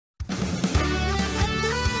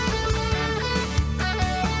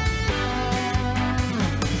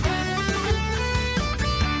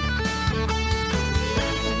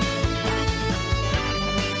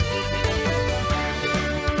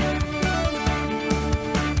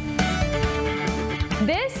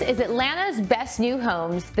is Atlanta's Best New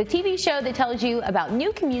Homes, the TV show that tells you about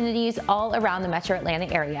new communities all around the metro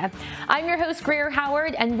Atlanta area. I'm your host, Greer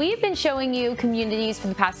Howard, and we've been showing you communities for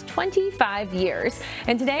the past 25 years.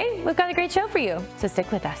 And today, we've got a great show for you, so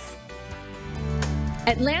stick with us.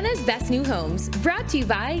 Atlanta's Best New Homes, brought to you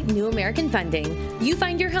by New American Funding. You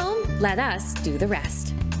find your home, let us do the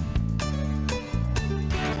rest.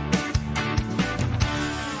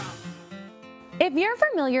 If you're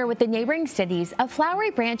familiar with the neighboring cities of Flowery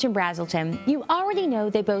Branch and Brazelton, you already know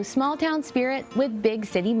they boast small town spirit with big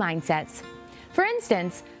city mindsets. For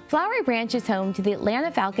instance, Flowery Branch is home to the Atlanta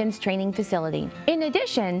Falcons training facility. In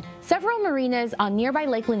addition, several marinas on nearby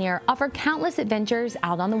Lake Lanier offer countless adventures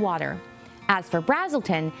out on the water. As for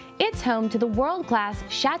Brazelton, it's home to the world-class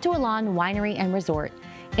Chateau Elan Winery and Resort.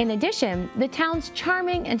 In addition, the town's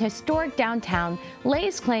charming and historic downtown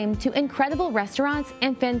lays claim to incredible restaurants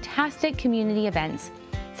and fantastic community events,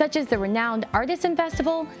 such as the renowned Artisan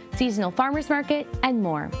Festival, seasonal farmers market, and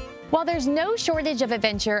more. While there's no shortage of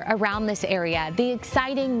adventure around this area, the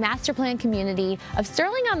exciting master plan community of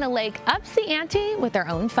Sterling on the Lake ups the ante with their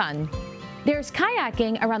own fun. There's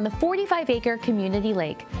kayaking around the 45-acre community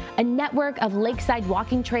lake, a network of lakeside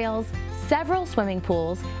walking trails, several swimming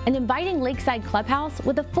pools, an inviting lakeside clubhouse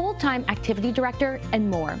with a full-time activity director, and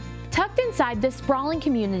more. Tucked inside this sprawling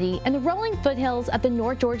community in the rolling foothills of the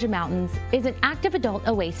North Georgia Mountains is an active adult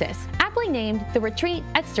oasis, aptly named The Retreat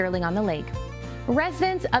at Sterling on the Lake.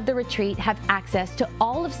 Residents of the retreat have access to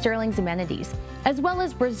all of Sterling's amenities, as well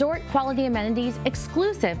as resort quality amenities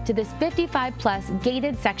exclusive to this 55-plus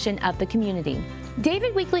gated section of the community.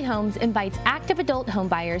 David Weekley Homes invites active adult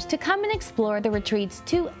homebuyers to come and explore the retreat's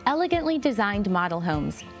two elegantly designed model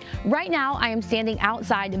homes. Right now, I am standing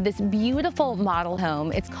outside of this beautiful model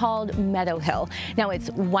home. It's called Meadow Hill. Now, it's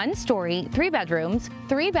 1 story, 3 bedrooms,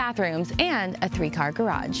 3 bathrooms, and a 3-car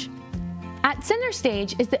garage. At center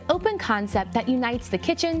stage is the open concept that unites the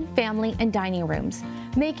kitchen, family, and dining rooms,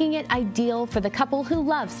 making it ideal for the couple who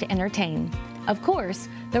loves to entertain. Of course,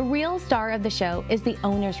 the real star of the show is the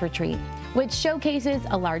owner's retreat, which showcases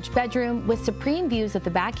a large bedroom with supreme views of the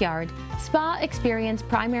backyard, spa experience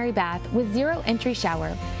primary bath with 0 entry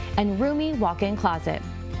shower, and roomy walk-in closet.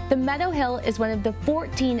 The Meadow Hill is one of the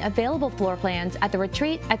 14 available floor plans at the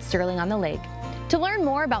retreat at Sterling on the Lake. To learn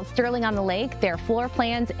more about Sterling on the Lake, their floor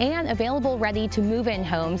plans, and available ready-to-move-in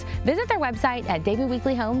homes, visit their website at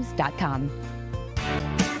davidweekleyhomes.com.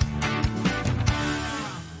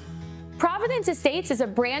 Providence Estates is a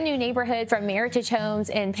brand new neighborhood from Meritage Homes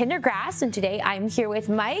in Pendergrass, and today I'm here with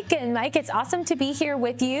Mike. And Mike, it's awesome to be here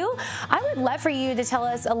with you. I would love for you to tell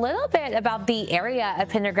us a little bit about the area of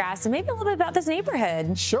Pendergrass and maybe a little bit about this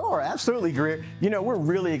neighborhood. Sure, absolutely, Greer. You know, we're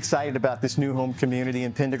really excited about this new home community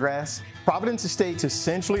in Pendergrass. Providence Estates is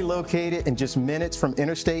centrally located in just minutes from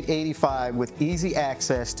Interstate 85 with easy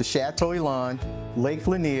access to Chateau Elan, Lake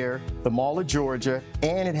Lanier, the Mall of Georgia,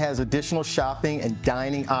 and it has additional shopping and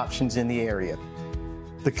dining options in the area.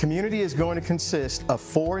 The community is going to consist of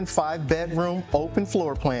 4 and 5 bedroom open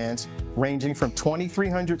floor plans ranging from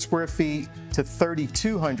 2,300 square feet to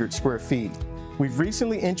 3,200 square feet. We've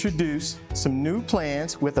recently introduced some new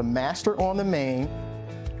plans with a master on the main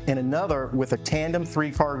and another with a tandem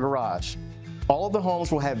 3-car garage. All of the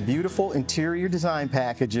homes will have beautiful interior design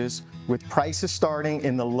packages with prices starting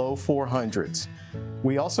in the low 400s.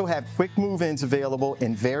 We also have quick move-ins available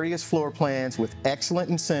in various floor plans with excellent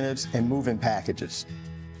incentives and move-in packages.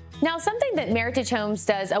 Now, something that Meritage Homes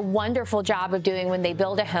does a wonderful job of doing when they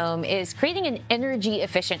build a home is creating an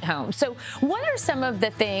energy-efficient home. So what are some of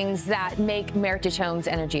the things that make Meritage Homes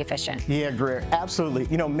energy efficient? Yeah, Greer, absolutely.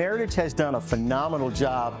 You know, Meritage has done a phenomenal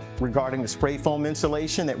job regarding the spray foam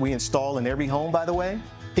insulation that we install in every home, by the way.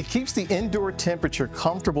 It keeps the indoor temperature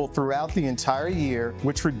comfortable throughout the entire year,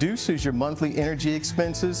 which reduces your monthly energy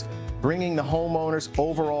expenses, bringing the homeowner's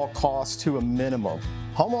overall cost to a minimum.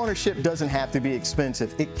 Homeownership doesn't have to be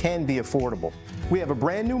expensive, it can be affordable. We have a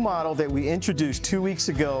brand new model that we introduced 2 weeks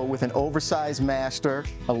ago with an oversized master,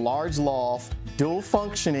 a large loft, dual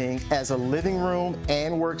functioning as a living room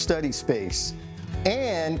and work-study space.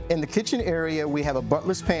 And in the kitchen area, we have a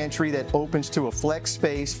butler's pantry that opens to a flex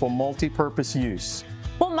space for multi-purpose use.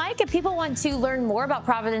 Well, Mike, if people want to learn more about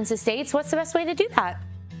Providence Estates, what's the best way to do that?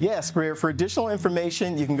 Yes, Greer. For additional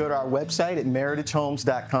information, you can go to our website at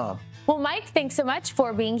meritagehomes.com. Well, Mike, thanks so much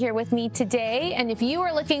for being here with me today. And if you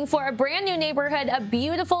are looking for a brand new neighborhood of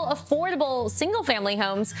beautiful, affordable, single-family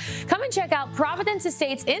homes, come and check out Providence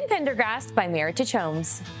Estates in Pendergrass by Meritage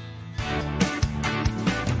Homes.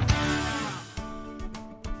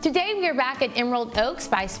 Today we are back at Emerald Oaks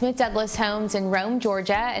by Smith Douglas Homes in Rome,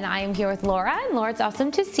 Georgia, and I am here with Laura. And Laura, it's awesome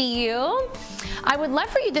to see you. I would love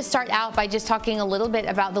for you to start out by just talking a little bit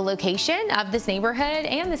about the location of this neighborhood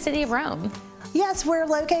and the city of Rome. Yes, we're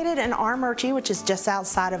located in Armuchee, which is just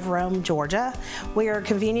outside of Rome, Georgia. We are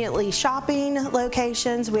conveniently shopping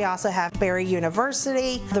locations. We also have Barry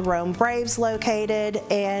University, the Rome Braves located,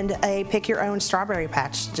 and a pick your own strawberry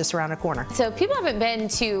patch just around the corner. So if people haven't been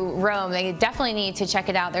to Rome, they definitely need to check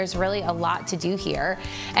it out. There's really a lot to do here.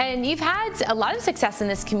 And you've had a lot of success in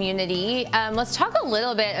this community. Let's talk a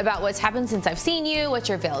little bit about what's happened since I've seen you, what's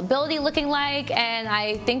your availability looking like, and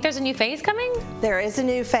I think there's a new phase coming? There is a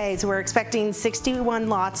new phase. We're expecting 61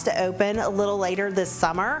 lots to open a little later this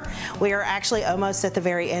summer. We are actually almost at the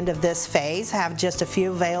very end of this phase, have just a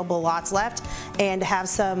few available lots left, and have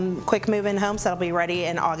some quick move-in homes that'll be ready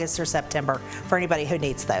in August or September for anybody who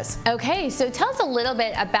needs those. Okay, so tell us a little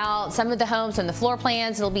bit about some of the homes and the floor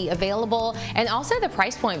plans that'll be available, and also the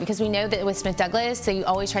price point, because we know that with Smith Douglas, so you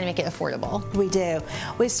always try to make it affordable. We do.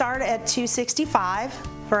 We start at $265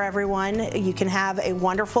 for everyone. You can have a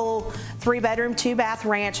wonderful 3-bedroom, 2-bath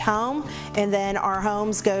ranch home, and then our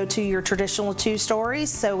homes go to your traditional 2 stories.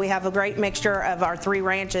 So we have a great mixture of our 3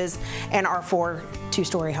 ranches and our 4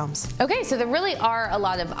 2-story homes. Okay, so there really are a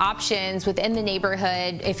lot of options within the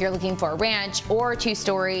neighborhood if you're looking for a ranch or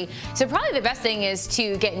 2-story. So probably the best thing is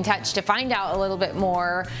to get in touch to find out a little bit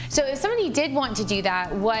more. So if somebody did want to do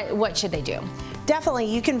that, what should they do? Definitely,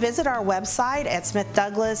 you can visit our website at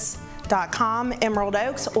smithdouglas.com, Emerald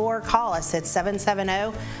Oaks, or call us at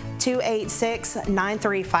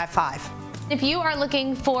 770-286-9355. If you are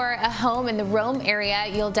looking for a home in the Rome area,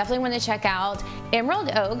 you'll definitely want to check out Emerald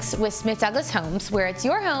Oaks with Smith Douglas Homes, where it's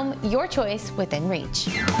your home, your choice, within reach.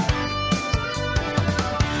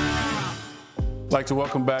 I'd like to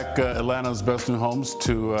welcome back Atlanta's Best New Homes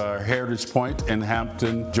to Heritage Point in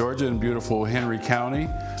Hampton, Georgia, in beautiful Henry County.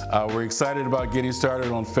 We're excited about getting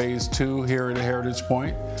started on Phase 2 here at Heritage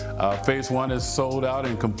Point. Phase 1 is sold out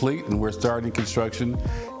and complete, and we're starting construction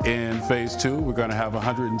in Phase 2. We're going to have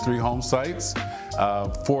 103 home sites,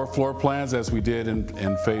 4 floor plans as we did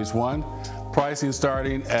in Phase 1. Pricing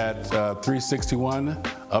starting at $361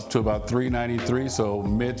 up to about $393, so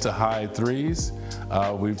mid to high threes.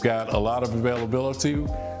 We've got a lot of availability.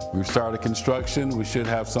 We've started construction. We should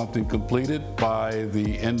have something completed by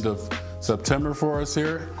the end of September for us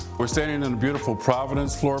here. We're standing in a beautiful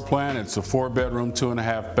Providence floor plan. It's a 4-bedroom,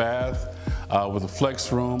 2.5 bath with a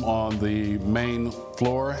flex room on the main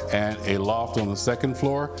floor and a loft on the second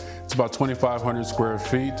floor. It's about 2,500 square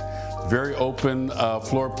feet. Very open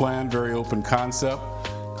floor plan, very open concept.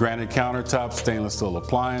 Granite countertops, stainless steel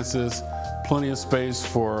appliances, plenty of space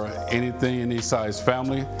for anything, any size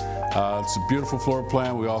family. It's a beautiful floor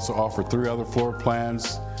plan. We also offer 3 other floor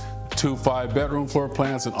plans, 2 5-bedroom floor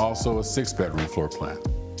plans, and also a 6-bedroom floor plan.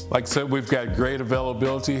 Like I said, we've got great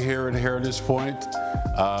availability here at Heritage Point.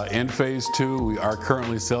 In Phase 2, we are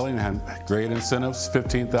currently selling and have great incentives,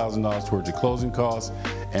 $15,000 towards your closing costs,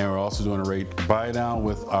 and we're also doing a rate buy down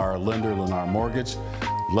with our lender, Lennar Mortgage.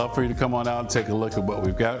 Love for you to come on out and take a look at what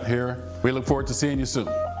we've got here. We look forward to seeing you soon.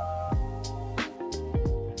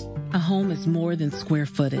 A home is more than square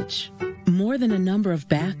footage, more than a number of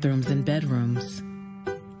bathrooms and bedrooms.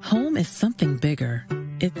 Home is something bigger.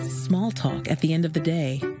 It's small talk at the end of the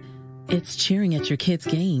day. It's cheering at your kids'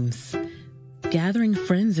 games, gathering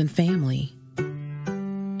friends and family,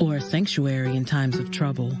 or a sanctuary in times of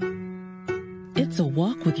trouble. It's a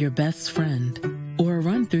walk with your best friend or a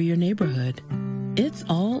run through your neighborhood. It's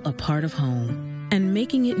all a part of home, and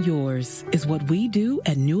making it yours is what we do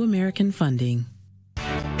at New American Funding.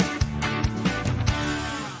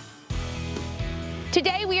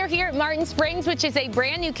 Today we are here at Martin Springs, which is a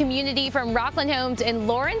brand new community from Rockland Homes in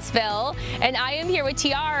Lawrenceville, and I am here with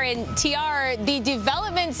TR. And TR, the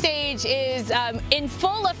development stage is in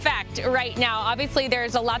full effect right now. Obviously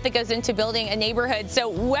there's a lot that goes into building a neighborhood, so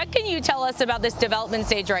what can you tell us about this development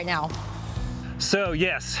stage right now? So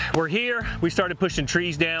yes, we're here. We started pushing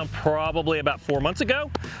trees down probably about 4 months ago.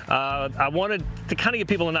 I wanted to kind of give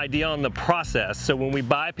people an idea on the process. So when we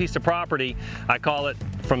buy a piece of property, I call it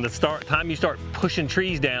from the time you start pushing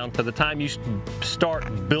trees down to the time you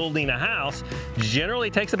start building a house, generally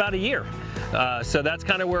takes about a year. So that's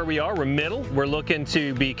kind of where we are. We're middle. We're looking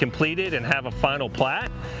to be completed and have a final plat,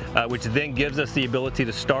 which then gives us the ability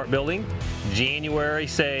to start building. January,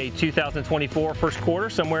 say 2024, first quarter,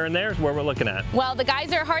 somewhere in there is where we're looking at. Well, the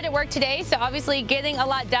guys are hard at work today, so obviously getting a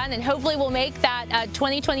lot done, and hopefully we'll make that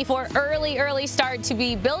 2024 early start to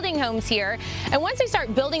be building homes here. And once they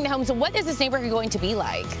start building the homes, what is this neighborhood going to be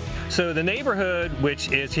like? like? So the neighborhood,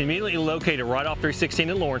 which is conveniently located right off 316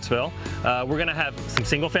 in Lawrenceville, we're going to have some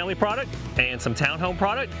single-family product and some townhome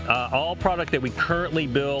product, all product that we currently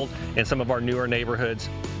build in some of our newer neighborhoods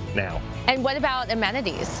now. And what about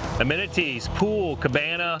amenities? Amenities, pool,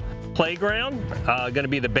 cabana, playground, going to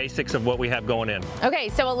be the basics of what we have going in. Okay,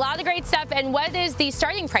 so a lot of great stuff. And what is the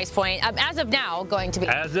starting price point as of now going to be?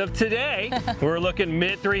 As of today, we're looking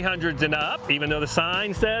mid 300s and up. Even though the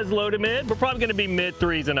sign says low to mid, we're probably going to be mid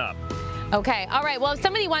 3s and up. Okay, all right. Well, if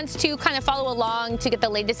somebody wants to kind of follow along to get the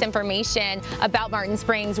latest information about Martin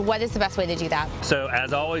Springs, what is the best way to do that? So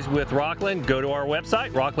as always with Rockland, go to our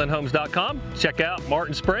website, rocklandhomes.com, check out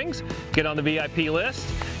Martin Springs, get on the VIP list,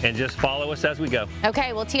 and just follow us as we go.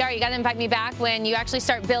 Okay, well, TR, you got to invite me back when you actually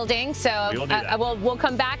start building, so we'll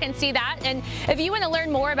come back and see that. And if you want to learn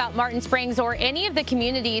more about Martin Springs or any of the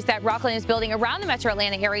communities that Rockland is building around the Metro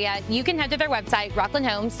Atlanta area, you can head to their website,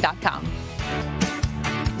 rocklandhomes.com.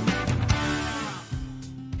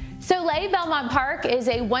 Soleil Belmont Park is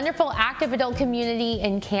a wonderful active adult community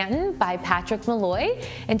in Canton by Patrick Malloy.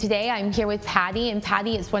 And today I'm here with Patty. And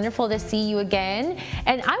Patty, it's wonderful to see you again.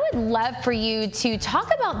 And I would love for you to talk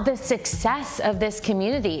about the success of this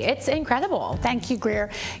community. It's incredible. Thank you, Greer.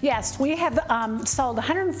 Yes, we have sold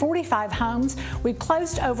 145 homes. We've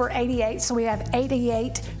closed over 88, so we have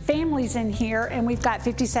 88 families in here, and we've got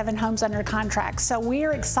 57 homes under contract. So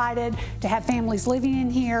we're excited to have families living in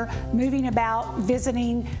here, moving about,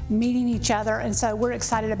 visiting, meeting each other, and so we're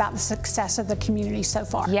excited about the success of the community so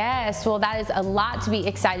far. Yes, well, that is a lot to be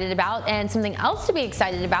excited about, and something else to be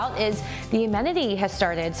excited about is the amenity has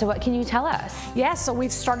started. So what can you tell us? Yes, so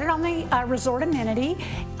we've started on the resort amenity.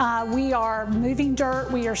 We are moving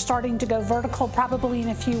dirt. We are starting to go vertical probably in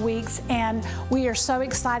a few weeks, and we are so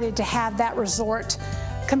excited to have that resort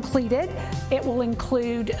completed. It will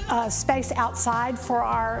include space outside for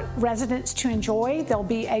our residents to enjoy. There'll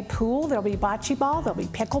be a pool, there'll be bocce ball, there'll be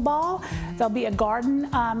pickleball, there'll be a garden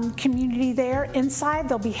community there. Inside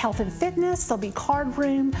there'll be health and fitness, there'll be card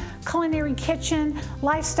room, culinary kitchen,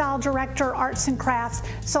 lifestyle director, arts and crafts.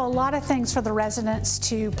 So a lot of things for the residents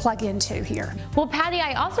to plug into here. Well, Patty,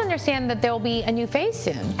 I also understand that there will be a new phase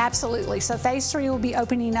soon. Absolutely. So phase 3 will be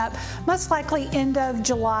opening up most likely end of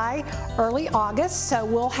July, early August. So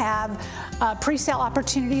we'll have pre-sale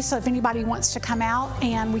opportunities, so if anybody wants to come out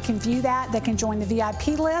and we can view that, they can join the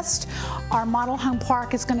VIP list. Our model home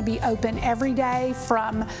park is going to be open every day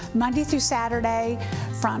from Monday through Saturday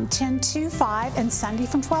from 10 to 5 and Sunday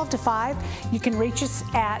from 12 to 5. You can reach us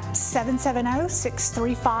at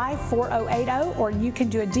 770-635-4080, or you can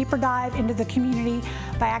do a deeper dive into the community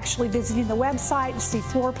by actually visiting the website to see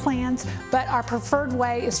floor plans, but our preferred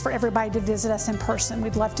way is for everybody to visit us in person.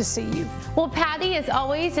 We'd love to see you. Well, Patty, as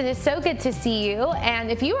always, it is so good to see you, and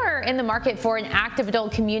if you are in the market for an active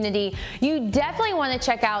adult community, you definitely want to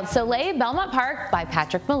check out Soleil Belmont Park by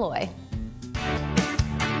Patrick Malloy.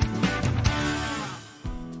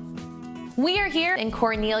 We are here in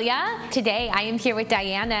Cornelia. Today I am here with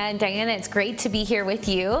Diana, and Diana, it's great to be here with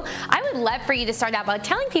you. I would love for you to start out by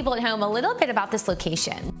telling people at home a little bit about this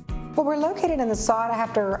location. Well, we're located in the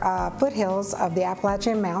sought-after foothills of the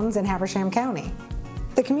Appalachian Mountains in Habersham County.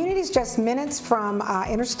 The community is just minutes from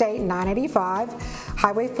Interstate 985,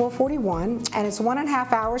 Highway 441, and it's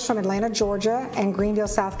 1.5 hours from Atlanta, Georgia, and Greenville,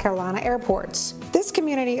 South Carolina airports. This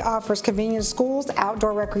community offers convenient schools,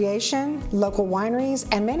 outdoor recreation, local wineries,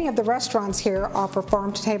 and many of the restaurants here offer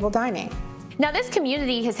farm-to-table dining. Now, this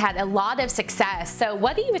community has had a lot of success, so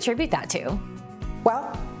what do you attribute that to?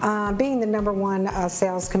 Well, being the #1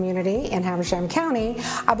 sales community in Habersham County,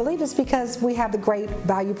 I believe it's because we have the great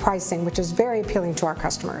value pricing, which is very appealing to our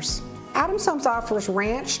customers. Adams Homes offers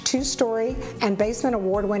ranch, 2-story, and basement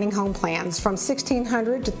award-winning home plans from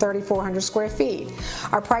 1,600 to 3,400 square feet.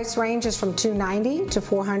 Our price range is from $290,000 to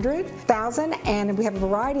 $400,000, and we have a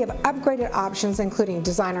variety of upgraded options including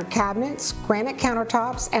designer cabinets, granite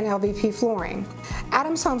countertops, and LVP flooring.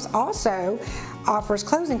 Adams Homes also offers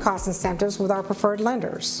closing cost incentives with our preferred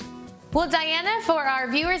lenders. Well, Diana, for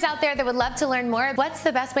our viewers out there that would love to learn more, what's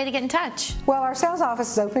the best way to get in touch? Well, our sales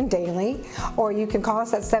office is open daily, or you can call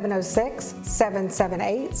us at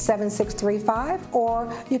 706-778-7635,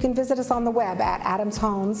 or you can visit us on the web at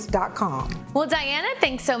adamshomes.com. Well, Diana,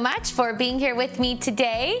 thanks so much for being here with me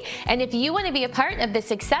today. And if you want to be a part of the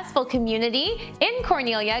successful community in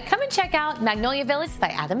Cornelia, come and check out Magnolia Villas by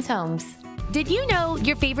Adams Homes. Did you know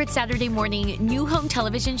your favorite Saturday morning new home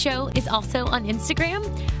television show is also on Instagram?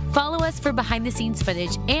 Follow us for behind-the-scenes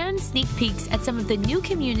footage and sneak peeks at some of the new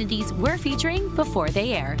communities we're featuring before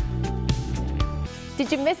they air.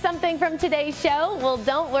 Did you miss something from today's show? Well,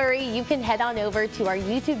 don't worry. You can head on over to our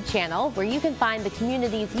YouTube channel where you can find the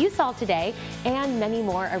communities you saw today and many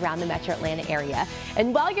more around the Metro Atlanta area.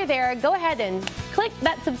 And while you're there, go ahead and click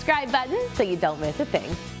that subscribe button so you don't miss a thing.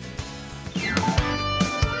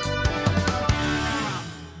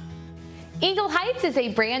 Eagle Heights is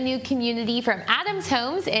a brand new community from Adams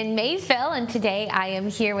Homes in Maysville, and today I am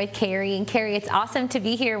here with Carrie. And Carrie, it's awesome to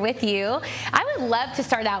be here with you. I would love to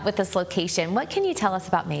start out with this location. What can you tell us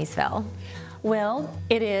about Maysville? Well,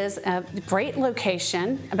 it is a great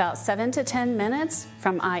location, about 7 to 10 minutes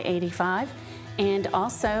from I-85, and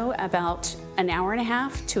also about an hour and a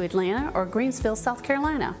half to Atlanta or Greensville, South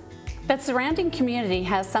Carolina. The surrounding community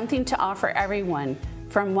has something to offer everyone,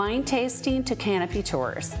 from wine tasting to canopy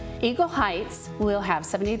tours. Eagle Heights will have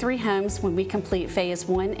 73 homes when we complete phase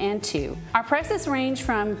 1 and 2. Our prices range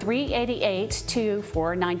from $388 to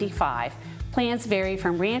 $495. Plans vary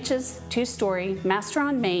from ranches, 2-story, master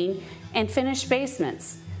on main, and finished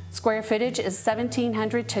basements. Square footage is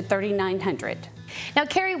 1,700 to 3,900. Now,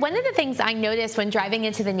 Carrie, one of the things I noticed when driving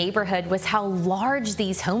into the neighborhood was how large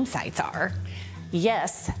these home sites are.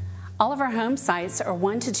 Yes. All of our home sites are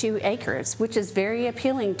 1 to 2 acres, which is very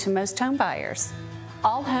appealing to most home buyers.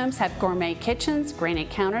 All homes have gourmet kitchens, granite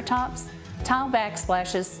countertops, tile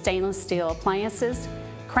backsplashes, stainless steel appliances,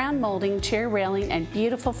 crown molding, chair railing, and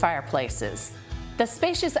beautiful fireplaces. The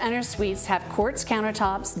spacious owner suites have quartz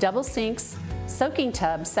countertops, double sinks, soaking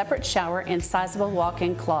tubs, separate shower, and sizable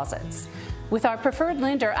walk-in closets. With our preferred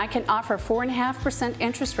lender, I can offer 4.5%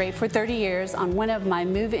 interest rate for 30 years on one of my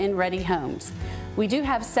move-in ready homes. We do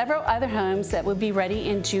have several other homes that will be ready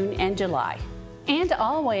in June and July. And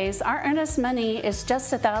always, our earnest money is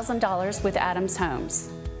just $1,000 with Adams Homes.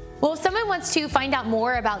 Well, if someone wants to find out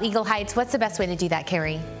more about Eagle Heights, what's the best way to do that,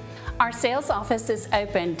 Carrie? Our sales office is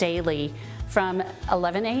open daily from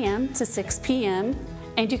 11 a.m. to 6 p.m.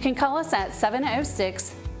 and you can call us at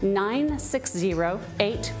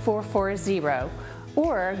 706-960-8440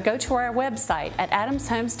 or go to our website at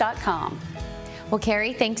adamshomes.com. Well,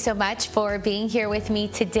 Carrie, thanks so much for being here with me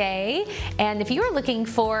today. And if you are looking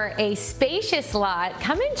for a spacious lot,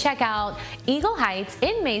 come and check out Eagle Heights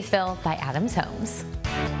in Maysville by Adams Homes.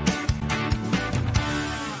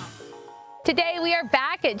 Today we are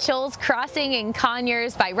back at Shoals Crossing in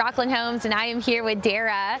Conyers by Rockland Homes, and I am here with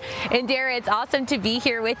Dara. And Dara, it's awesome to be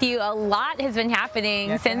here with you. A lot has been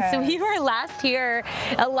happening since we were last here.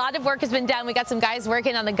 A lot of work has been done. We got some guys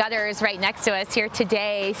working on the gutters right next to us here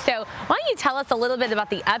today. So why don't you tell us a little bit about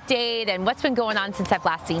the update and what's been going on since I've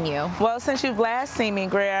last seen you? Well, since you've last seen me,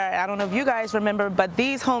 Greer, I don't know if you guys remember, but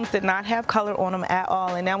these homes did not have color on them at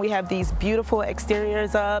all. And now we have these beautiful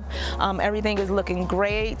exteriors up. Everything is looking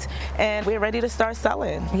great. And we're ready to start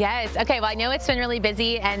selling. Yes. Okay. Well, I know it's been really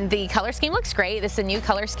busy and the color scheme looks great. This is a new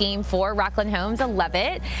color scheme for Rockland Homes. I love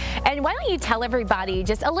it. And why don't you tell everybody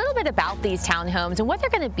just a little bit about these townhomes and what they're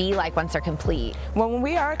going to be like once they're complete? Well, when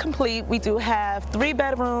we are complete, we do have 3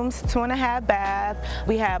 bedrooms, 2.5 baths.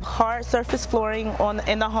 We have hard surface flooring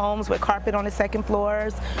in the homes with carpet on the second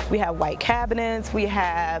floors. We have white cabinets. We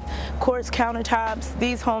have quartz countertops.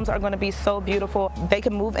 These homes are going to be so beautiful. They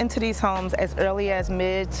can move into these homes as early as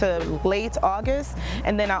mid to late August,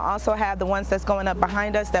 and then I also have the ones that's going up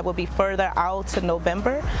behind us that will be further out to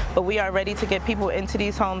November, but we are ready to get people into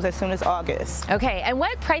these homes as soon as August. Okay, and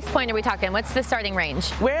what price point are we talking? What's the starting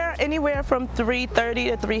range? We're anywhere from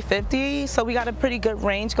 $330 to $350, so we got a pretty good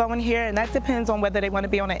range going here, and that depends on whether they want to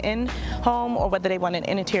be on an in home or whether they want an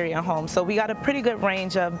interior home. So we got a pretty good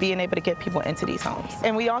range of being able to get people into these homes.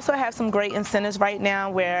 And we also have some great incentives right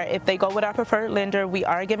now where if they go with our preferred lender, we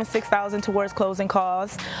are giving $6,000 towards closing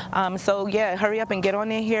costs. So yeah, hurry up and get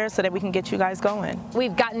on in here so that we can get you guys going.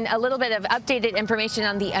 We've gotten a little bit of updated information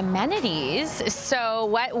on the amenities. So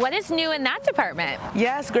what is new in that department?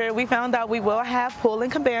 Yes, Greer, we found out we will have pool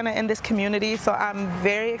and cabana in this community, so I'm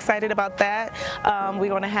very excited about that. We're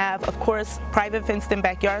going to have, of course, private fenced-in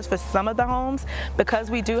backyards for some of the homes.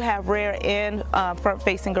 Because we do have rear and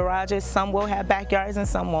front-facing garages, some will have backyards and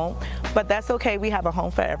some won't. But that's okay. We have a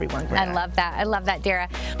home for everyone, Greer. I love that. I love that, Dara.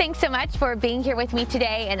 Thanks so much for being here with me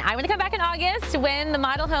today. And I'm going to come back in August when the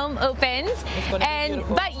model home opens.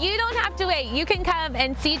 But you don't have to wait. You can come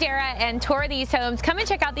and see Dara and tour these homes. Come and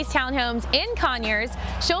check out these townhomes in Conyers,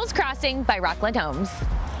 Shoals Crossing by Rockland Homes.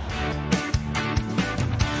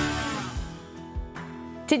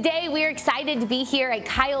 Today, we're excited to be here at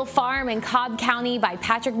Kyle Farm in Cobb County by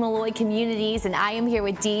Patrick Malloy Communities, and I am here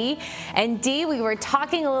with Dee. And Dee, we were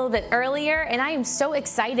talking a little bit earlier, and I am so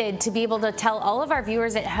excited to be able to tell all of our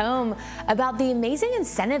viewers at home about the amazing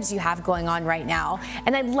incentives you have going on right now.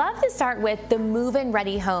 And I'd love to start with the move-in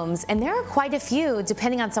ready homes, and there are quite a few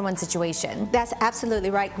depending on someone's situation. That's absolutely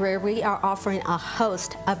right, Greer. We are offering a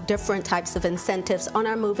host of different types of incentives on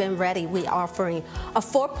our move-in ready. We are offering a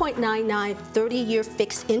 4.99 30-year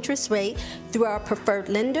fixed interest rate through our preferred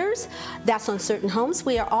lenders. That's on certain homes.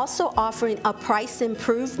 We are also offering a price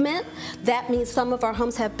improvement. That means some of our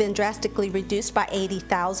homes have been drastically reduced by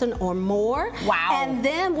 $80,000 or more. Wow. And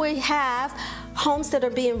then we have homes that are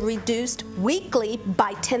being reduced weekly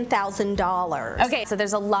by $10,000. Okay, so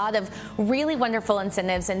there's a lot of really wonderful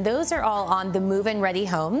incentives, and those are all on the move-in ready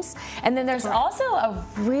homes. And then there's also a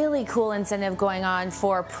really cool incentive going on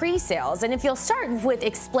for pre-sales. And if you'll start with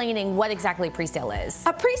explaining what exactly pre-sale is.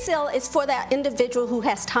 A pre-sale is for that individual who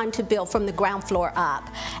has time to build from the ground floor up.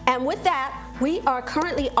 And with that, we are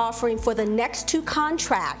currently offering for the next 2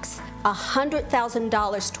 contracts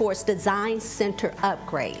 $100,000 towards design center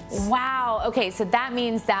upgrades. Wow. Okay, so that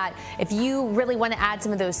means that if you really want to add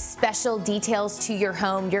some of those special details to your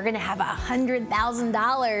home, you're going to have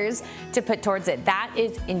 $100,000 to put towards it. That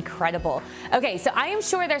is incredible. Okay, so I am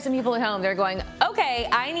sure there's some people at home that are going, okay,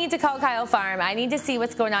 I need to call Kyle Farm. I need to see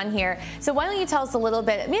what's going on here. So why don't you tell us a little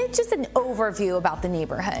bit, just an overview about the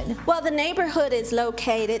neighborhood. Well, the neighborhood is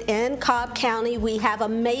located in Cobb County. We have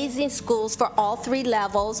amazing schools for all 3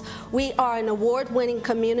 levels. We are an award-winning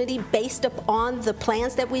community based upon the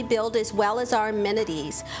plans that we build as well as our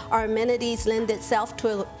amenities. Our amenities lend itself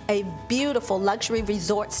to a beautiful luxury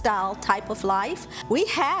resort style type of life. We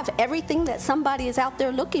have everything that somebody is out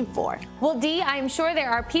there looking for. Well, Dee, I'm sure there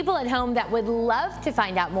are people at home that would love to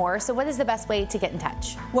find out more. So what is the best way to get in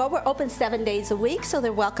touch? Well, we're open 7 days a week, so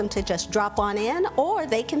they're welcome to just drop on in, or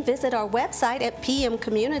they can visit our website at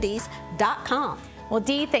pmcommunities.com. Well,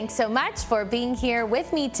 Dee, thanks so much for being here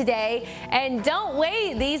with me today. And don't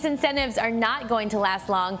wait, these incentives are not going to last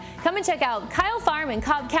long. Come and check out Kyle Farm in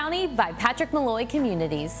Cobb County by Patrick Malloy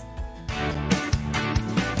Communities.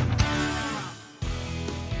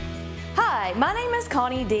 Hi, my name is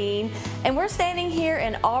Connie Dean, and we're standing here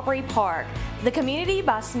in Aubrey Park, the community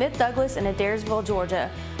by Smith Douglas in Adairsville, Georgia.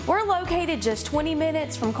 We're located just 20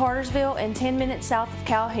 minutes from Cartersville and 10 minutes south of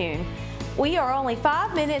Calhoun. We are only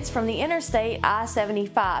 5 minutes from the interstate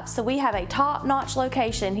I-75, so we have a top-notch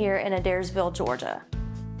location here in Adairsville, Georgia.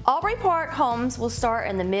 Aubrey Park homes will start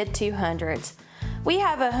in the mid-200s. We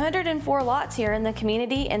have 104 lots here in the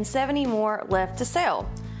community and 70 more left to sell.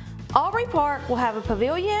 Aubrey Park will have a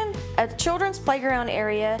pavilion, a children's playground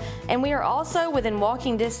area, and we are also within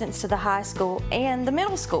walking distance to the high school and the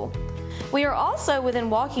middle school. We are also within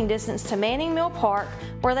walking distance to Manning Mill Park,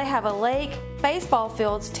 where they have a lake, baseball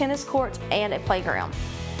fields, tennis courts, and a playground.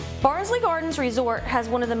 Barnsley Gardens Resort has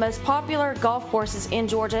one of the most popular golf courses in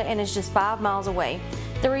Georgia and is just 5 miles away.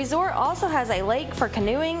 The resort also has a lake for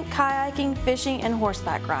canoeing, kayaking, fishing, and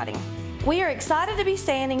horseback riding. We are excited to be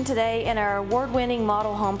standing today in our award-winning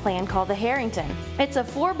model home plan called the Harrington. It's a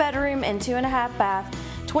 4-bedroom and 2.5 bath,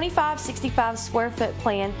 2565 square foot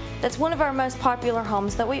plan that's one of our most popular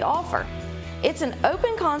homes that we offer. It's an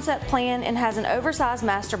open concept plan and has an oversized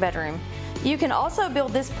master bedroom. You can also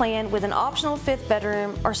build this plan with an optional 5th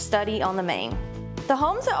bedroom or study on the main. The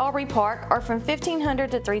homes at Aubrey Park are from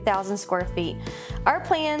 1,500 to 3,000 square feet. Our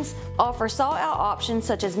plans offer sought-out options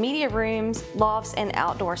such as media rooms, lofts, and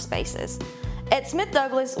outdoor spaces. At Smith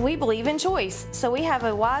Douglas, we believe in choice, so we have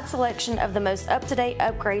a wide selection of the most up-to-date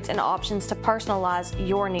upgrades and options to personalize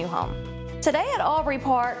your new home. Today at Aubrey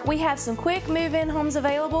Park, we have some quick move-in homes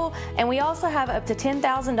available, and we also have up to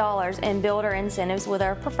 $10,000 in builder incentives with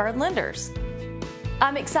our preferred lenders.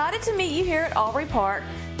 I'm excited to meet you here at Aubrey Park.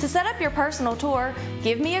 To set up your personal tour,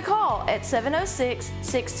 give me a call at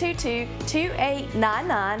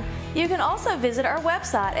 706-622-2899. You can also visit our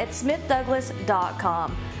website at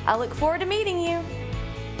smithdouglas.com. I look forward to meeting you.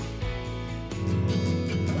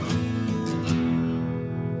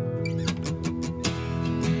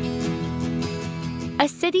 A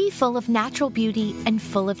city full of natural beauty and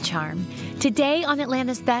full of charm. Today on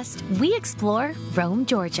Atlanta's Best, we explore Rome,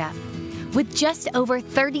 Georgia. With just over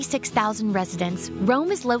 36,000 residents,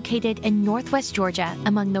 Rome is located in northwest Georgia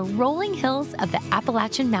among the rolling hills of the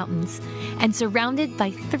Appalachian Mountains and surrounded by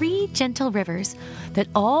 3 gentle rivers that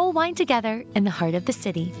all wind together in the heart of the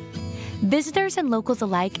city. Visitors and locals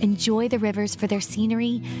alike enjoy the rivers for their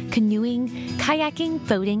scenery, canoeing, kayaking,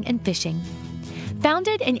 boating, and fishing.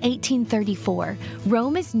 Founded in 1834,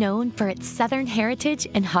 Rome is known for its Southern heritage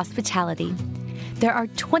and hospitality. there are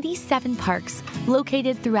 27 parks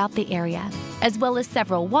located throughout the area, as well as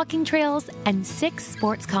several walking trails and 6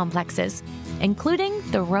 sports complexes, including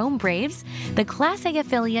the Rome Braves, the Class A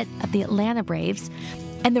affiliate of the Atlanta Braves,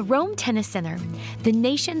 and the Rome Tennis Center, the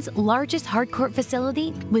nation's largest hardcourt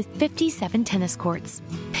facility with 57 tennis courts.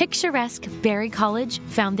 Picturesque Berry College,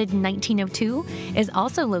 founded in 1902, is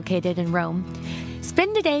also located in Rome.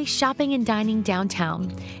 Spend a day shopping and dining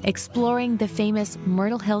downtown, exploring the famous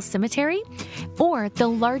Myrtle Hill Cemetery, or the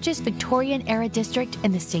largest Victorian-era district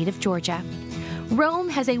in the state of Georgia. Rome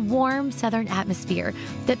has a warm southern atmosphere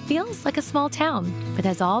that feels like a small town, but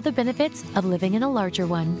has all the benefits of living in a larger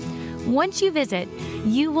one. Once you visit,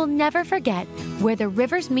 you will never forget where the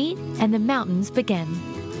rivers meet and the mountains begin.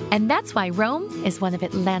 And that's why Rome is one of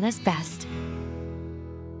Atlanta's best.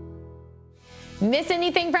 Miss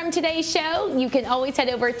anything from today's show? You can always head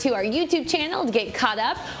over to our YouTube channel to get caught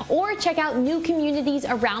up or check out new communities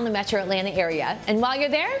around the Metro Atlanta area. And while you're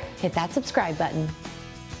there, hit that subscribe button.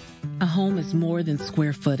 A home is more than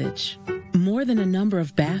square footage, more than a number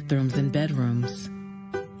of bathrooms and bedrooms.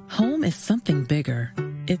 Home is something bigger.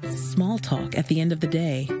 It's small talk at the end of the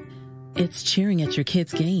day. It's cheering at your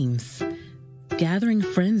kids' games, gathering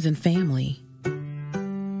friends and family,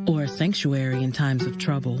 or a sanctuary in times of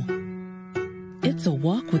trouble. It's a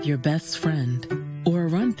walk with your best friend or a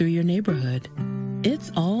run through your neighborhood.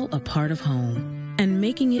 It's all a part of home, and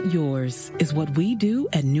making it yours is what we do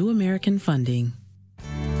at New American Funding.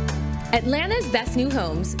 Atlanta's Best New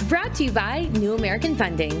Homes, brought to you by New American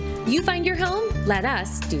Funding. You find your home, let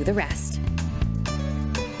us do the rest.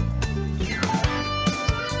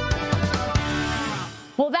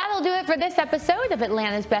 Well, that'll do it for this episode of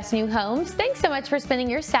Atlanta's Best New Homes. Thanks so much for spending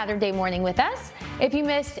your Saturday morning with us. If you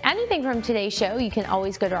missed anything from today's show, you can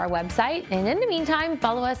always go to our website. And in the meantime,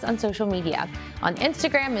 follow us on social media, on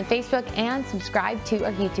Instagram and Facebook, and subscribe to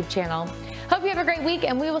our YouTube channel. Hope you have a great week,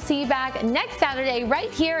 and we will see you back next Saturday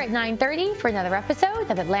right here at 9:30 for another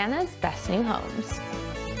episode of Atlanta's Best New Homes.